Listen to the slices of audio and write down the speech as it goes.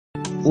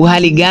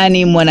Uhali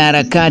gani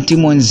mwanaharakati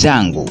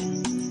mwenzangu?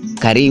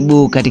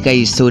 Karibu katika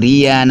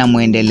historia na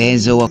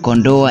muendelezo wa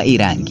Kondoa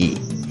Irangi.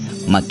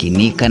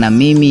 Makinika na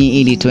mimi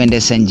ili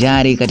tuende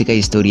sanjari katika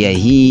historia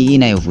hii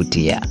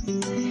inayovutia.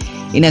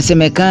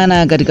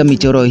 Inasemekana katika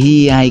michoro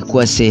hii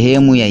haikuwa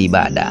sehemu ya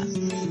ibada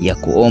ya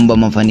kuomba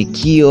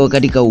mafanikio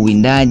katika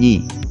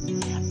uwindaji,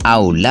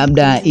 au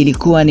labda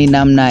ilikuwa ni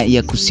namna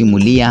ya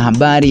kusimulia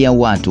habari ya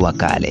watu wa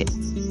kale,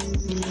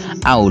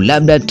 au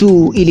labda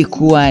tu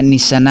ilikuwa ni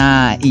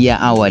sanaa ya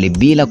awali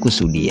bila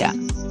kusudia.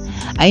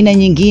 Aina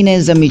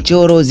nyingine za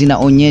michoro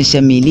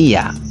zinaonyesha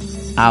milia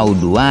au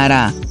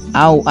duara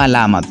au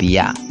alama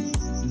pia.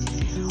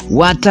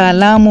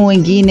 Wataalamu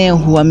wengine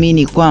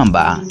huamini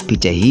kwamba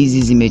picha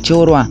hizi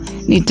zimechorwa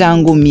ni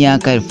tangu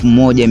miaka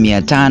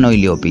 1500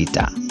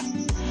 iliyopita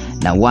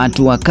na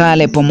watu wa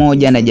kale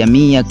pamoja na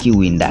jamii ya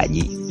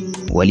kiwindaji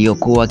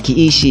waliokuwa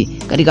wakiishi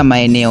katika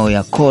maeneo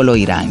ya Kondoa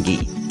Irangi.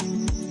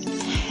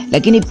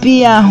 Lakini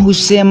pia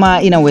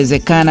husema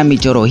inawezekana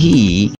michoro hii